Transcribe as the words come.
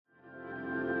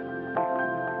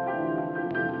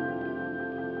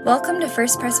Welcome to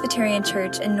First Presbyterian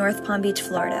Church in North Palm Beach,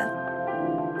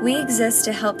 Florida. We exist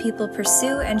to help people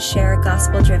pursue and share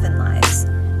gospel-driven lives.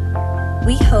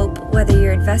 We hope whether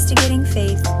you're investigating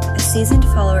faith, a seasoned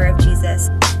follower of Jesus,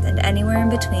 and anywhere in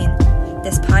between,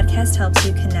 this podcast helps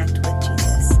you connect with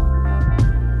Jesus.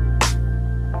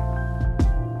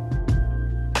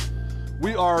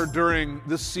 We are during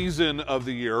this season of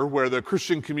the year where the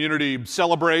Christian community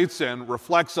celebrates and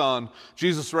reflects on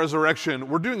Jesus' resurrection.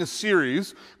 We're doing a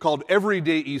series called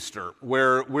Everyday Easter,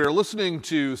 where we're listening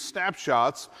to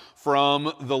snapshots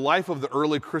from the life of the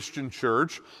early Christian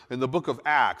church in the book of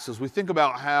Acts as we think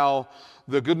about how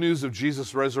the good news of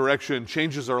Jesus' resurrection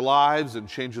changes our lives and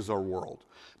changes our world.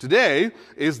 Today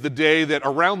is the day that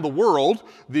around the world,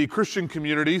 the Christian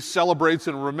community celebrates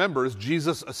and remembers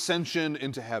Jesus' ascension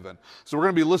into heaven. So we're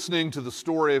going to be listening to the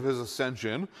story of his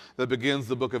ascension that begins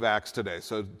the book of Acts today.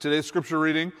 So today's scripture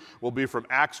reading will be from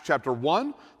Acts chapter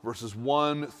 1, verses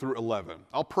 1 through 11.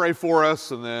 I'll pray for us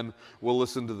and then we'll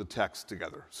listen to the text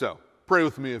together. So pray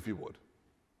with me if you would.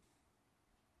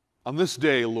 On this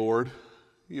day, Lord,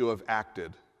 you have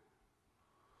acted.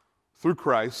 Through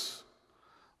Christ,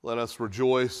 let us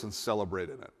rejoice and celebrate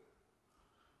in it.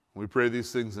 We pray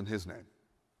these things in his name.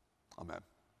 Amen.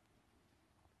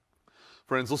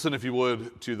 Friends, listen if you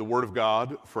would to the word of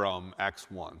God from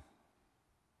Acts 1.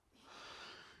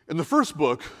 In the first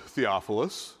book,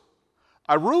 Theophilus,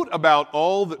 I wrote about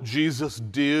all that Jesus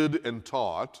did and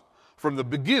taught from the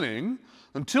beginning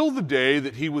until the day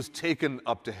that he was taken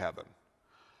up to heaven,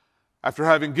 after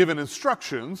having given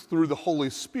instructions through the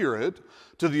Holy Spirit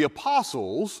to the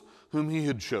apostles whom he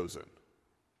had chosen.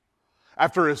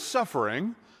 After his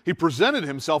suffering, he presented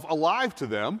himself alive to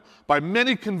them by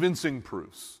many convincing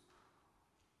proofs,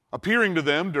 appearing to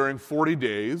them during 40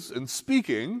 days and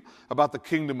speaking about the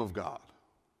kingdom of God.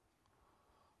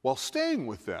 While staying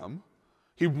with them,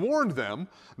 he warned them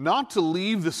not to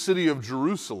leave the city of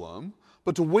Jerusalem,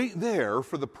 but to wait there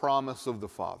for the promise of the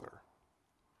Father.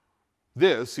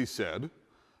 This, he said,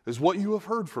 is what you have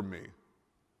heard from me.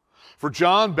 For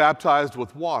John baptized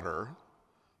with water,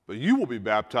 but you will be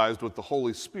baptized with the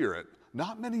Holy Spirit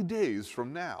not many days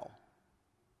from now.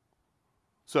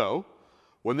 So,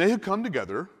 when they had come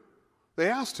together, they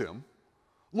asked him,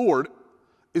 Lord,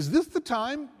 is this the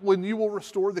time when you will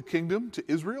restore the kingdom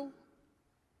to Israel?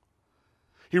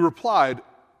 He replied,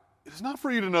 it is not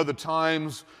for you to know the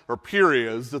times or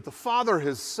periods that the Father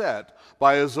has set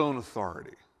by his own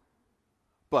authority,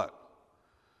 but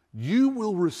you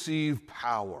will receive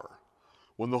power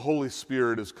when the Holy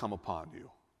Spirit has come upon you.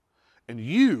 And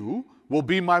you will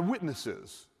be my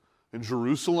witnesses in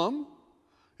Jerusalem,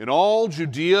 in all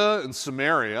Judea and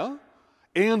Samaria,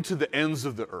 and to the ends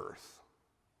of the earth.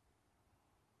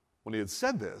 When he had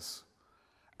said this,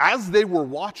 as they were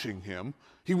watching him,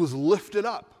 he was lifted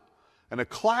up, and a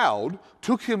cloud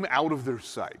took him out of their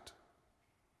sight.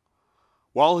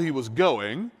 While he was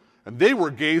going, and they were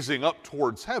gazing up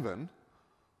towards heaven,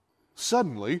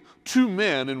 suddenly, two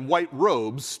men in white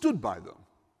robes stood by them.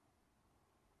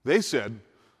 They said,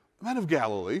 Men of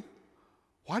Galilee,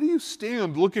 why do you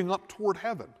stand looking up toward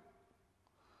heaven?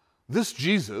 This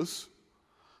Jesus,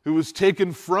 who was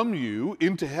taken from you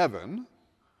into heaven,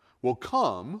 will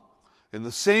come in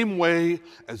the same way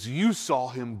as you saw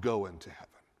him go into heaven.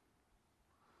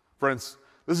 Friends,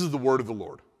 this is the word of the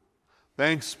Lord.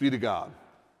 Thanks be to God.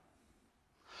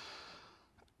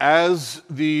 As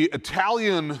the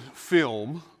Italian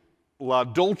film La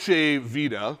Dolce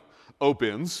Vita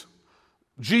opens,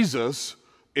 Jesus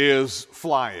is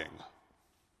flying.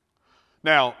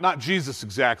 Now, not Jesus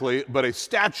exactly, but a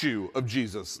statue of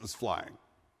Jesus is flying.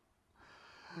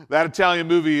 That Italian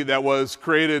movie that was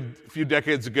created a few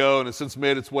decades ago and has since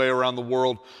made its way around the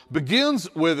world begins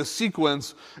with a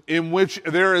sequence in which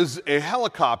there is a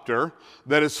helicopter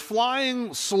that is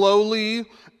flying slowly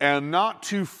and not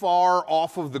too far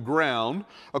off of the ground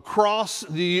across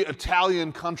the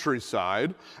Italian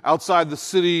countryside outside the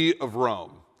city of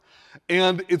Rome.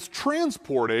 And it's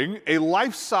transporting a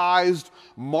life-sized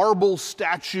marble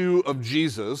statue of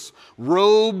Jesus,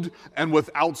 robed and with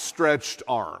outstretched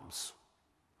arms.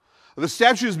 The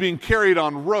statue is being carried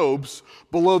on ropes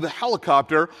below the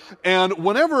helicopter, and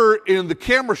whenever in the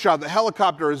camera shot the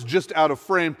helicopter is just out of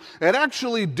frame, it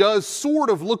actually does sort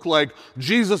of look like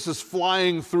Jesus is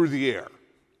flying through the air.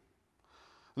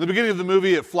 In the beginning of the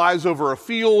movie, it flies over a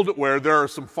field where there are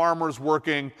some farmers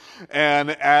working,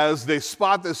 and as they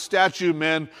spot this statue,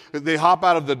 men, they hop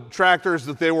out of the tractors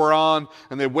that they were on,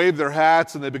 and they wave their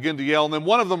hats, and they begin to yell, and then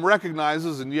one of them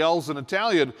recognizes and yells in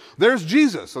Italian, "There's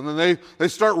Jesus!" And then they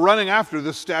start running after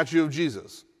this statue of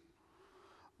Jesus.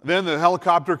 Then the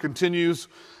helicopter continues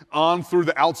on through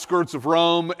the outskirts of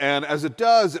Rome, and as it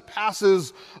does, it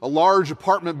passes a large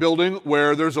apartment building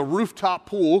where there's a rooftop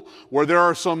pool where there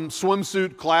are some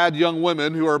swimsuit-clad young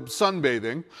women who are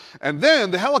sunbathing. And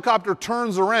then the helicopter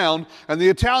turns around, and the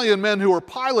Italian men who are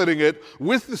piloting it,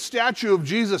 with the statue of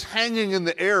Jesus hanging in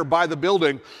the air by the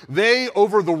building, they,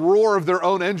 over the roar of their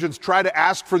own engines, try to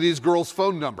ask for these girls'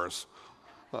 phone numbers.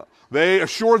 They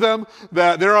assure them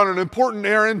that they're on an important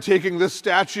errand taking this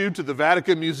statue to the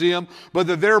Vatican Museum, but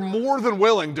that they're more than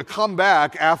willing to come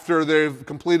back after they've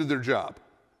completed their job.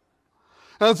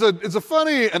 Now, it's a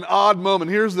funny and odd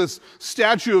moment. Here's this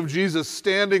statue of Jesus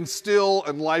standing still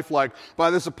and lifelike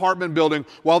by this apartment building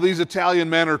while these Italian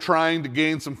men are trying to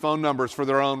gain some phone numbers for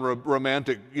their own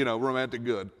romantic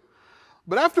good.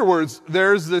 But afterwards,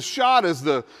 there's this shot as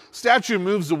the statue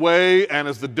moves away and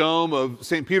as the dome of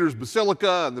St. Peter's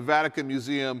Basilica and the Vatican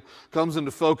Museum comes into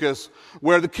focus,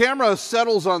 where the camera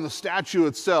settles on the statue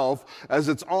itself as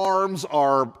its arms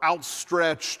are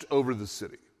outstretched over the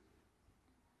city.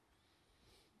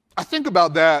 I think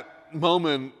about that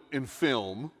moment in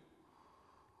film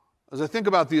as I think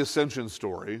about the Ascension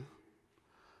story,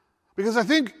 because I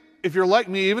think if you're like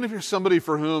me, even if you're somebody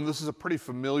for whom this is a pretty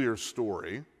familiar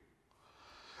story,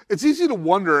 it's easy to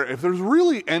wonder if there's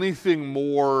really anything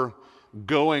more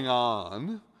going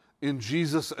on in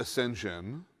Jesus'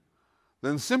 ascension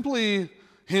than simply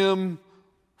him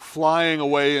flying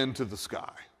away into the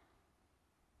sky.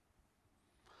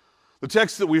 The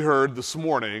text that we heard this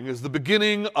morning is the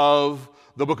beginning of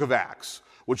the book of Acts,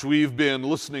 which we've been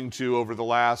listening to over the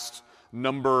last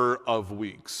number of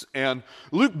weeks. And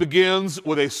Luke begins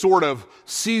with a sort of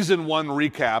season 1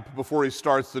 recap before he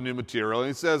starts the new material. And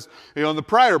he says, in the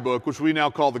prior book, which we now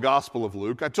call the Gospel of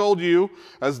Luke, I told you,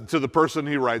 as to the person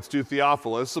he writes to,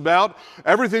 Theophilus, about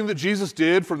everything that Jesus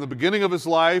did from the beginning of his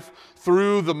life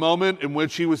through the moment in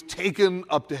which he was taken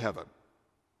up to heaven.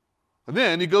 And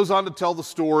then he goes on to tell the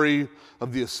story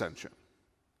of the Ascension.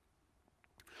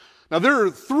 Now, there are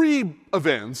 3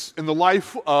 events in the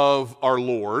life of our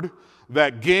Lord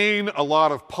that gain a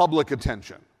lot of public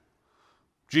attention.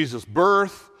 Jesus'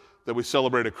 birth, that we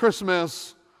celebrate at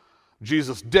Christmas,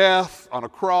 Jesus' death on a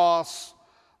cross,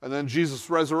 and then Jesus'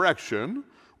 resurrection,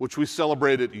 which we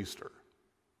celebrate at Easter.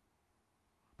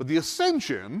 But the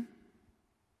Ascension,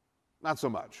 not so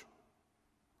much.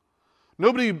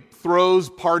 Nobody throws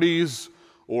parties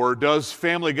or does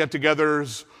family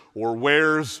get-togethers or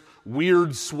wears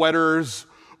weird sweaters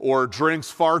or drinks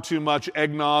far too much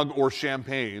eggnog or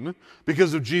champagne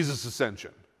because of Jesus'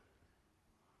 ascension.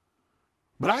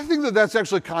 But I think that that's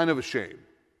actually kind of a shame.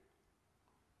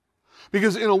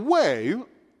 Because in a way,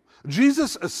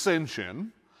 Jesus'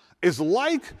 ascension is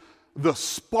like the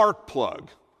spark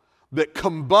plug that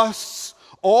combusts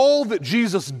all that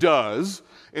Jesus does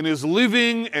in his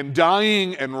living and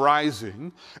dying and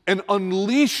rising and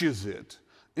unleashes it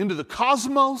into the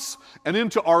cosmos and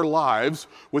into our lives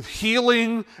with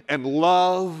healing and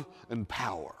love and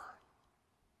power.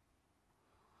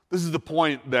 This is the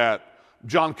point that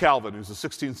John Calvin, who's a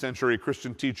 16th century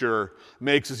Christian teacher,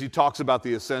 makes as he talks about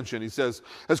the ascension. He says,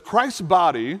 as Christ's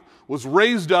body was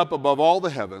raised up above all the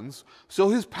heavens, so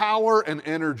his power and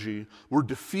energy were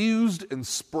diffused and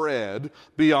spread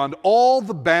beyond all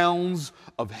the bounds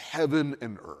of heaven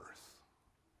and earth.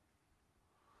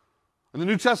 In the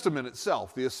New Testament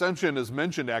itself, the ascension is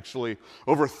mentioned actually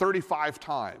over 35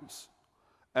 times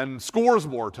and scores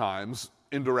more times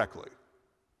indirectly.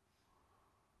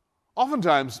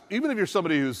 Oftentimes, even if you're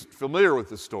somebody who's familiar with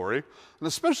this story, and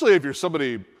especially if you're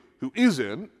somebody who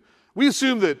isn't, we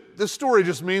assume that this story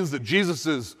just means that Jesus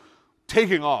is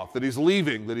taking off, that he's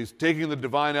leaving, that he's taking the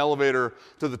divine elevator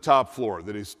to the top floor,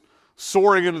 that he's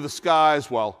soaring into the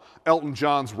skies while Elton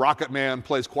John's Rocket Man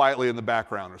plays quietly in the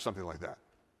background or something like that.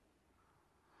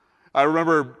 I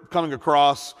remember coming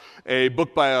across a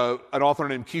book by an author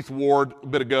named Keith Ward a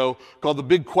bit ago called The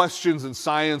Big Questions in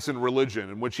Science and Religion,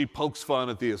 in which he pokes fun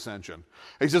at the ascension.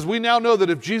 He says, we now know that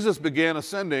if Jesus began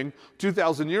ascending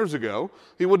 2,000 years ago,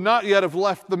 he would not yet have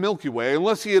left the Milky Way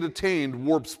unless he had attained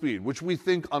warp speed, which we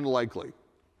think unlikely.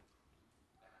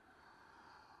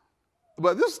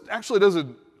 But this actually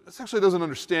doesn't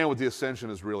understand what the ascension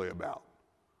is really about.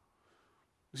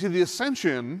 You see, the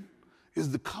ascension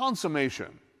is the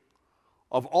consummation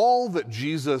of all that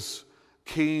Jesus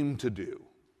came to do.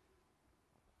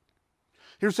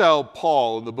 Here's how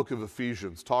Paul in the book of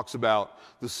Ephesians talks about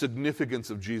the significance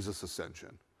of Jesus'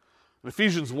 ascension. In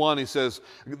Ephesians 1, he says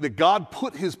that God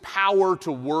put his power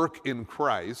to work in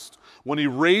Christ when he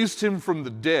raised him from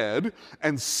the dead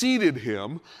and seated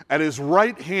him at his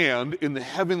right hand in the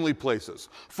heavenly places,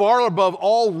 far above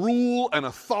all rule and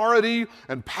authority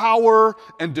and power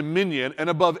and dominion,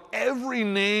 and above every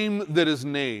name that is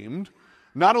named,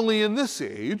 not only in this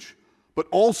age, but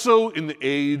also in the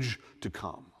age to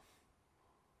come.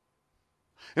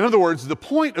 In other words, the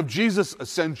point of Jesus'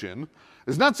 ascension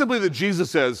is not simply that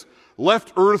Jesus has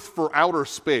left earth for outer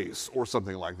space or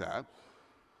something like that.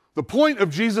 The point of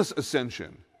Jesus'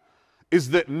 ascension is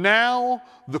that now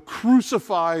the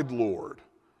crucified Lord,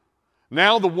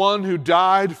 now the one who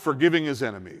died forgiving his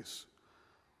enemies,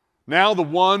 now the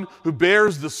one who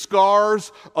bears the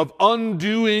scars of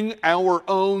undoing our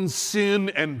own sin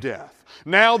and death,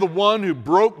 now the one who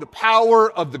broke the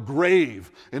power of the grave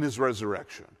in his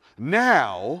resurrection,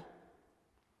 now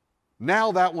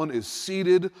that one is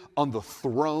seated on the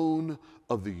throne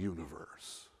of the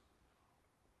universe.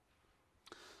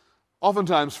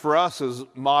 Oftentimes for us as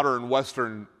modern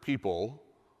Western people,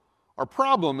 our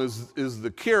problem is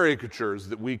the caricatures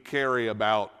that we carry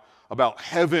about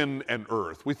heaven and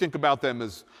earth. We think about them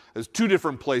as two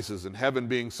different places, and heaven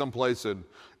being someplace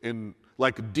in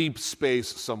like deep space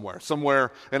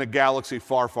somewhere in a galaxy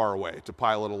far, far away, to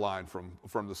pilot a line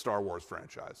from the Star Wars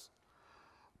franchise.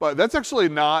 But that's actually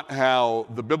not how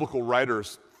the biblical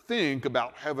writers think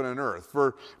about heaven and earth.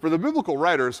 For the biblical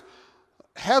writers,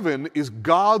 heaven is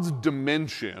God's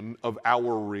dimension of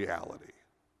our reality.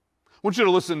 I want you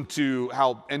to listen to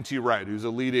how N.T. Wright, who's a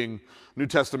leading New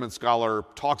Testament scholar,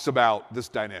 talks about this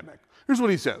dynamic. Here's what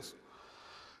he says.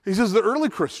 He says, the early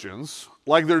Christians,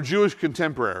 like their Jewish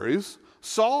contemporaries,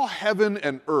 saw heaven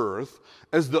and earth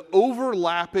as the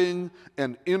overlapping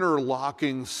and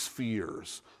interlocking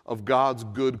spheres of God's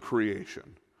good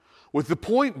creation, with the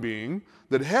point being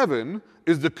that heaven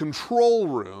is the control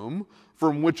room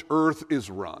from which earth is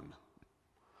run.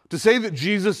 To say that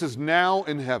Jesus is now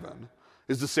in heaven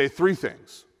is to say three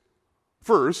things.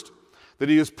 First, that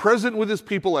he is present with his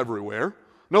people everywhere,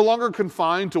 no longer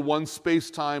confined to one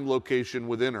space-time location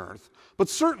within earth, but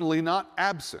certainly not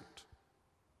absent.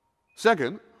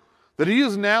 Second, that he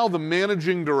is now the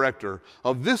managing director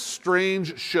of this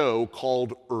strange show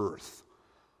called Earth.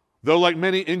 Though, like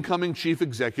many incoming chief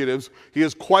executives, he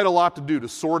has quite a lot to do to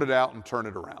sort it out and turn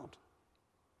it around.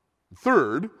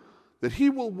 Third, that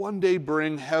he will one day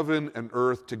bring heaven and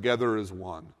earth together as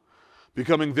one,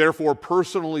 becoming therefore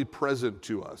personally present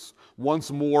to us once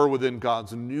more within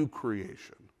God's new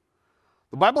creation.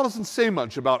 The Bible doesn't say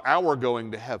much about our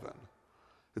going to heaven.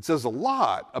 It says a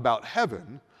lot about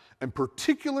heaven, and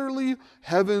particularly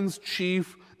heaven's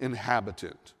chief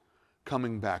inhabitant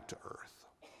coming back to earth.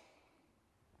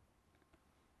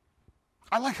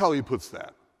 I like how he puts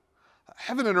that.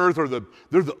 Heaven and earth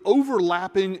they're the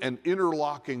overlapping and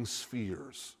interlocking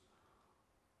spheres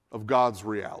of God's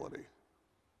reality.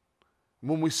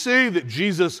 When we say that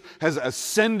Jesus has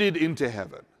ascended into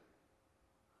heaven,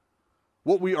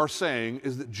 what we are saying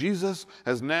is that Jesus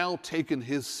has now taken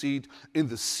his seat in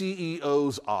the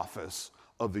CEO's office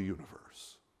of the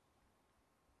universe.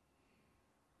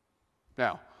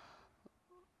 Now,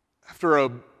 after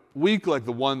a week like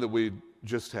the one that we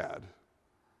just had,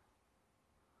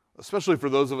 especially for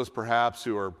those of us perhaps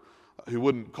who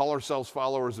wouldn't call ourselves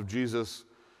followers of Jesus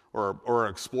or are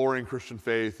exploring Christian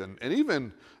faith, and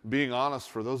even being honest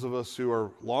for those of us who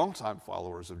are longtime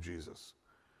followers of Jesus.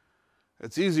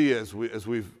 It's easy as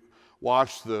we've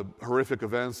watched the horrific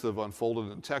events that have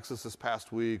unfolded in Texas this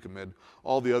past week amid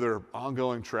all the other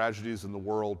ongoing tragedies in the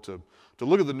world to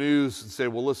look at the news and say,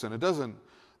 well, listen, it doesn't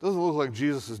look like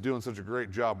Jesus is doing such a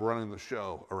great job running the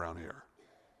show around here.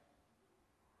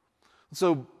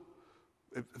 So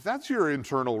if that's your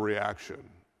internal reaction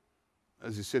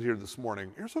as you sit here this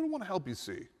morning, here's what I want to help you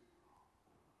see.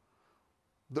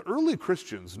 The early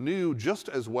Christians knew just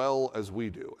as well as we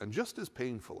do, and just as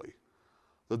painfully,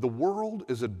 that the world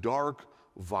is a dark,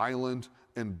 violent,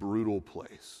 and brutal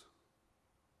place.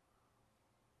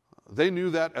 They knew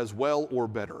that as well or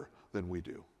better than we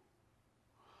do.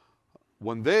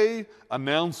 When they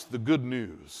announced the good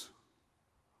news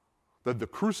that the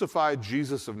crucified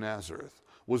Jesus of Nazareth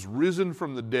was risen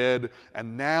from the dead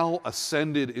and now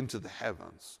ascended into the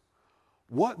heavens,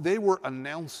 what they were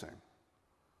announcing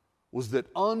was that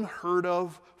unheard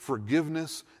of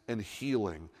forgiveness and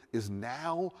healing is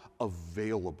now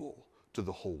available to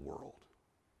the whole world.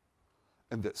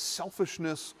 And that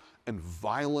selfishness and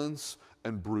violence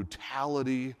and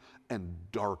brutality and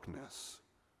darkness,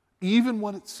 even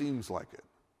when it seems like it,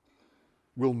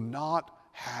 will not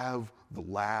have the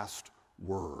last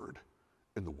word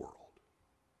in the world.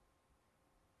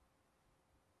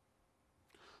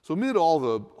 So amid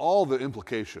all the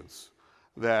implications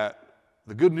that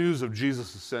the good news of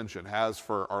Jesus' ascension has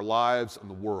for our lives and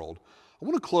the world, I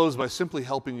want to close by simply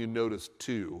helping you notice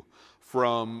two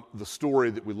from the story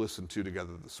that we listened to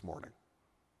together this morning.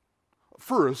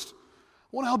 First, I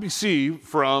want to help you see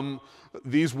from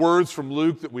these words from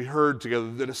Luke that we heard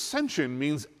together that ascension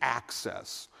means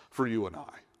access for you and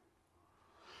I.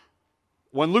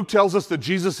 When Luke tells us that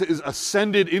Jesus is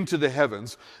ascended into the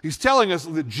heavens, he's telling us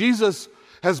that Jesus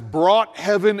has brought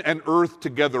heaven and earth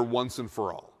together once and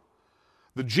for all.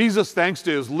 That Jesus, thanks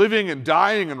to his living and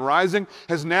dying and rising,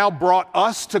 has now brought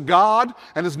us to God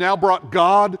and has now brought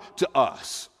God to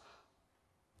us.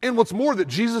 And what's more, that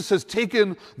Jesus has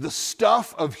taken the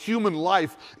stuff of human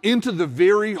life into the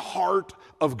very heart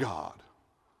of God.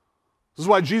 This is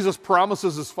why Jesus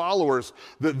promises his followers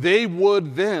that they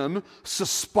would then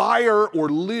suspire or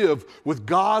live with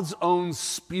God's own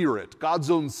spirit, God's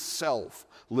own self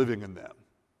living in them.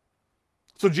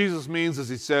 So Jesus means, as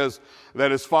he says,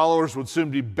 that his followers would soon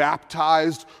be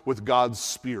baptized with God's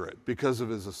Spirit because of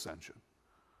his ascension.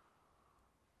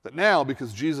 That now,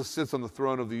 because Jesus sits on the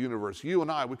throne of the universe, you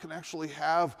and I, we can actually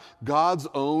have God's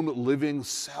own living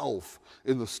self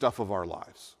in the stuff of our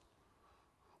lives.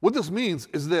 What this means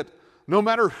is that no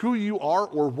matter who you are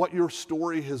or what your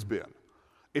story has been,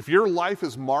 if your life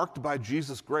is marked by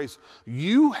Jesus' grace,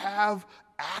 you have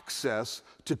access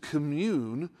to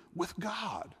commune with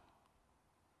God.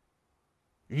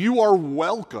 You are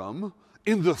welcome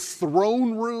in the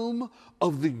throne room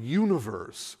of the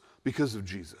universe because of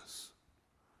Jesus.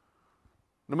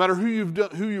 No matter who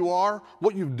you are,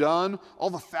 what you've done, all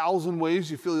the 1,000 ways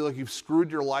you feel like you've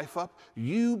screwed your life up,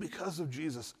 you, because of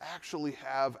Jesus, actually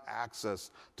have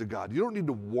access to God. You don't need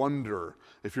to wonder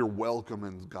if you're welcome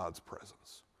in God's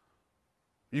presence.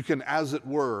 You can, as it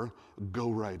were, go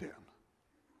right in.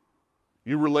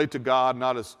 You relate to God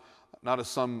not as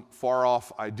some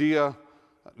far-off idea,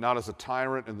 not as a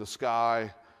tyrant in the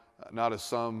sky, not as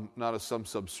some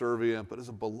subservient, but as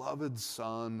a beloved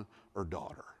son or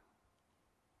daughter.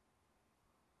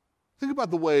 Think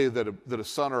about the way that a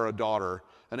son or a daughter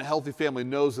in a healthy family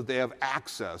knows that they have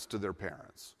access to their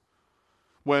parents.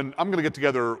 When I'm going to get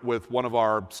together with one of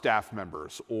our staff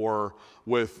members or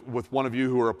with one of you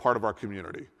who are a part of our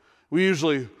community, we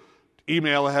usually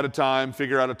email ahead of time,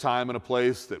 figure out a time and a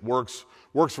place that works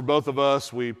for both of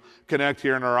us. We connect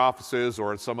here in our offices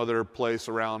or at some other place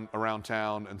around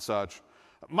town and such.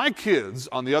 My kids,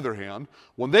 on the other hand,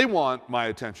 when they want my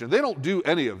attention, they don't do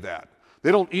any of that.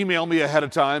 They don't email me ahead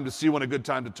of time to see when a good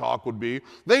time to talk would be.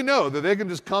 They know that they can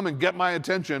just come and get my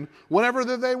attention whenever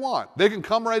that they want. They can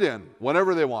come right in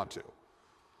whenever they want to.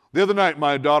 The other night,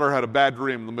 my daughter had a bad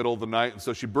dream in the middle of the night, and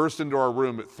so she burst into our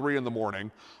room at 3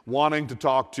 a.m, wanting to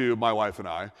talk to my wife and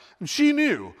I. And she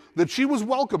knew that she was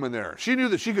welcome in there. She knew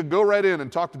that she could go right in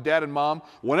and talk to Dad and Mom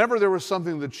whenever there was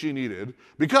something that she needed,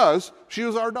 because she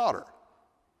was our daughter.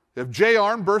 If Jay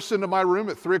Arn bursts into my room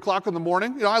at 3 o'clock in the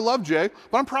morning, I love Jay,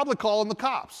 but I'm probably calling the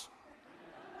cops.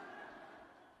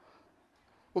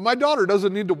 But my daughter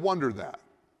doesn't need to wonder that.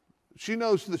 She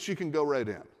knows that she can go right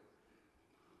in.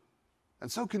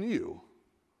 And so can you,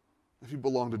 if you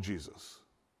belong to Jesus.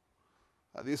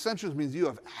 The ascension means you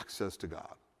have access to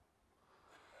God.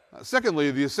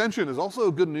 Secondly, the ascension is also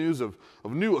good news of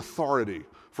new authority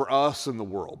for us in the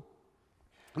world.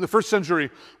 In the first century,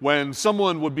 when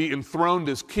someone would be enthroned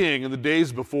as king in the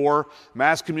days before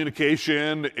mass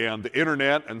communication and the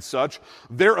internet and such,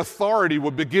 their authority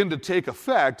would begin to take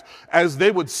effect as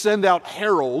they would send out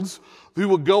heralds who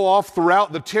would go off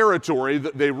throughout the territory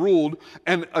that they ruled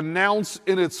and announce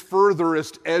in its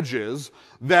furthest edges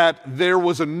that there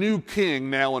was a new king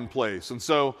now in place. And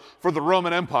so for the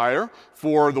Roman Empire,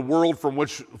 for the world from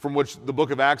which the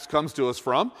book of Acts comes to us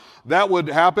from, that would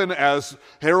happen as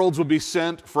heralds would be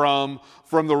sent from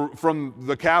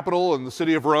the capital and the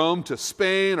city of Rome to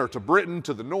Spain or to Britain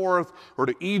to the north or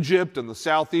to Egypt and the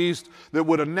southeast, that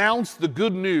would announce the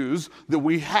good news that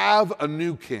we have a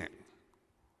new king.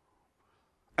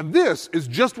 And this is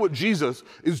just what Jesus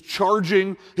is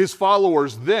charging his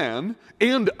followers then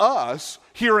and us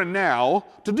here and now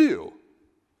to do.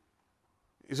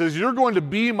 He says, you're going to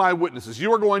be my witnesses.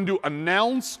 You are going to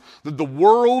announce that the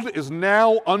world is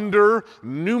now under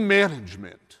new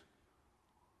management.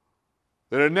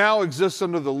 That it now exists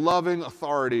under the loving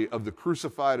authority of the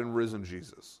crucified and risen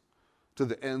Jesus to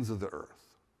the ends of the earth.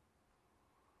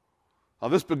 Now,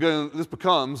 this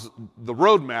becomes the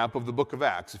roadmap of the book of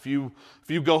Acts. If you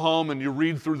go home and you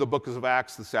read through the book of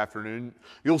Acts this afternoon,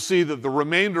 you'll see that the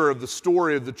remainder of the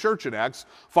story of the church in Acts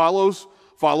follows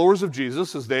followers of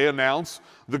Jesus as they announce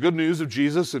the good news of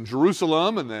Jesus in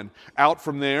Jerusalem, and then out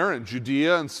from there in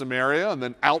Judea and Samaria, and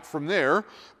then out from there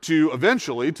to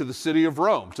eventually to the city of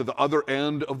Rome, to the other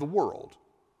end of the world.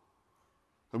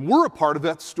 And we're a part of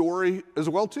that story as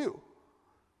well too.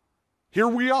 Here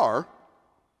we are,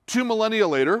 2 millennia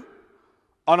later,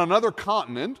 on another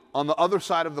continent, on the other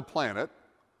side of the planet,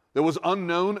 that was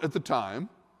unknown at the time,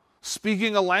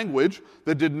 speaking a language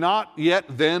that did not yet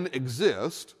then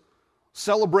exist,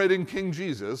 celebrating King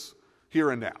Jesus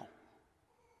here and now.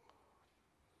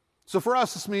 So for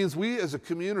us, this means we as a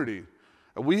community,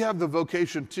 we have the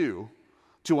vocation too,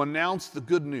 to announce the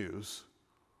good news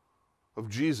of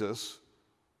Jesus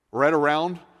right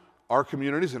around our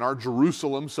communities, in our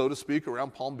Jerusalem, so to speak,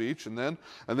 around Palm Beach, and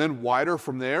then wider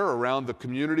from there around the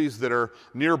communities that are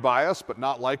nearby us but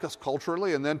not like us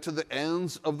culturally, and then to the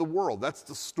ends of the world. That's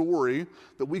the story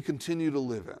that we continue to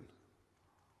live in.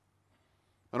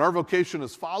 And our vocation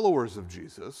as followers of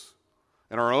Jesus,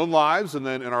 in our own lives and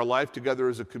then in our life together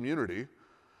as a community,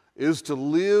 is to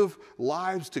live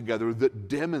lives together that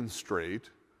demonstrate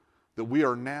that we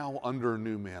are now under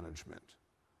new management.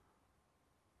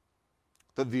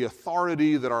 That the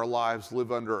authority that our lives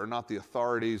live under are not the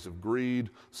authorities of greed,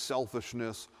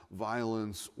 selfishness,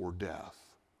 violence, or death,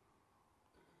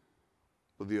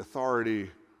 but the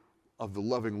authority of the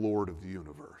loving Lord of the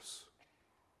universe.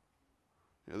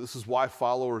 This is why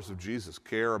followers of Jesus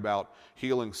care about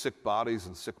healing sick bodies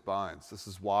and sick minds. This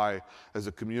is why, as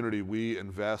a community, we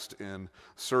invest in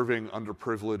serving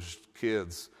underprivileged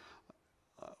kids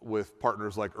with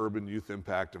partners like Urban Youth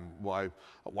Impact, and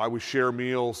why we share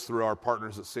meals through our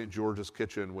partners at St. George's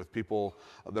Kitchen with people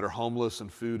that are homeless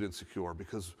and food insecure,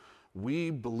 because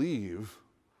we believe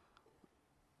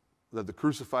that the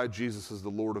crucified Jesus is the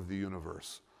Lord of the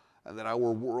universe and that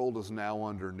our world is now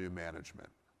under new management.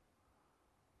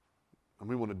 And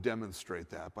we want to demonstrate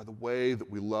that by the way that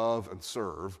we love and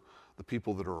serve the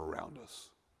people that are around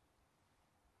us.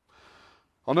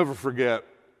 I'll never forget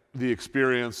the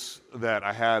experience that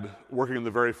I had working in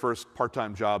the very first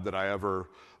part-time job that I ever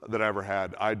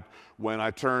had. When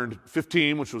I turned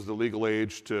 15, which was the legal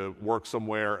age to work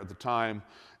somewhere at the time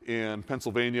in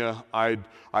Pennsylvania, I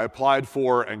applied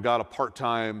for and got a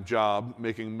part-time job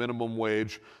making minimum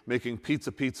wage, making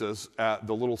pizzas at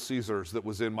the Little Caesars that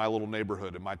was in my little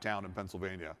neighborhood in my town in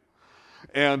Pennsylvania.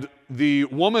 And the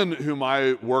woman whom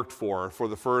I worked for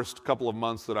the first couple of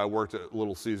months that I worked at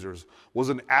Little Caesars was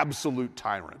an absolute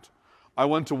tyrant. I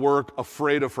went to work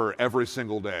afraid of her every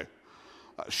single day.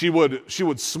 She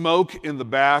would smoke in the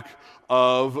back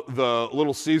of the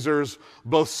Little Caesars,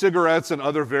 both cigarettes and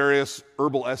other various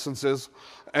herbal essences,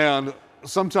 and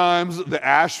sometimes the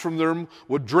ash from them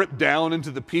would drip down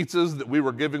into the pizzas that we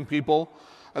were giving people.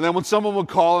 And then when someone would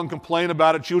call and complain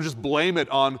about it, she would just blame it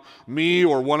on me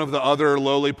or one of the other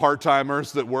lowly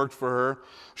part-timers that worked for her.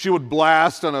 She would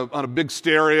blast on a big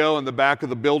stereo in the back of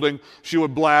the building. She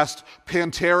would blast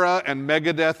Pantera and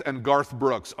Megadeth and Garth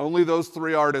Brooks. Only those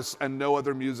 3 artists and no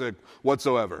other music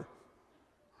whatsoever.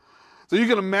 So you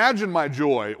can imagine my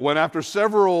joy when after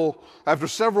several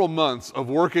months of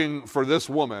working for this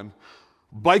woman,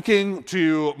 biking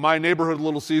to my neighborhood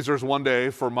Little Caesars one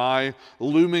day for my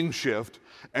looming shift,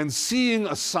 and seeing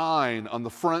a sign on the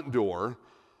front door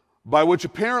by which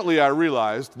apparently I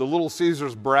realized the Little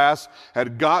Caesars brass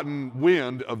had gotten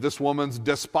wind of this woman's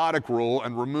despotic rule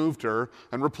and removed her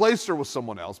and replaced her with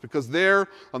someone else, because there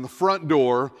on the front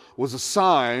door was a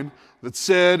sign that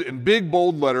said in big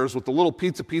bold letters with the little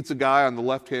pizza guy on the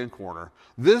left-hand corner,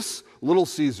 "This Little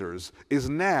Caesars is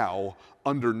now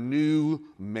under new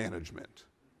management."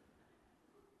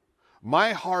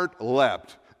 My heart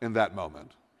leapt in that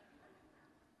moment.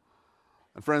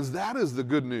 And friends, that is the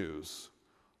good news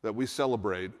that we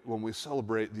celebrate when we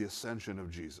celebrate the ascension of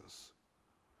Jesus.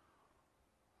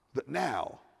 That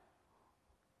now,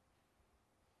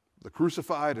 the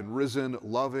crucified and risen,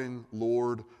 loving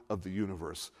Lord of the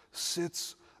universe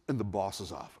sits in the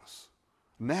boss's office.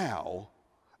 Now,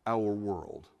 our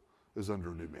world is under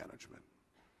new management.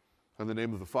 In the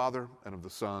name of the Father, and of the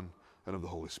Son, and of the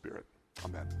Holy Spirit.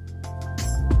 Amen.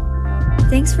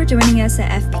 Thanks for joining us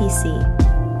at FPC.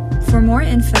 For more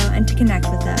info and to connect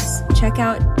with us, check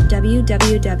out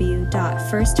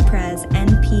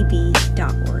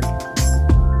www.firstpresnpb.org.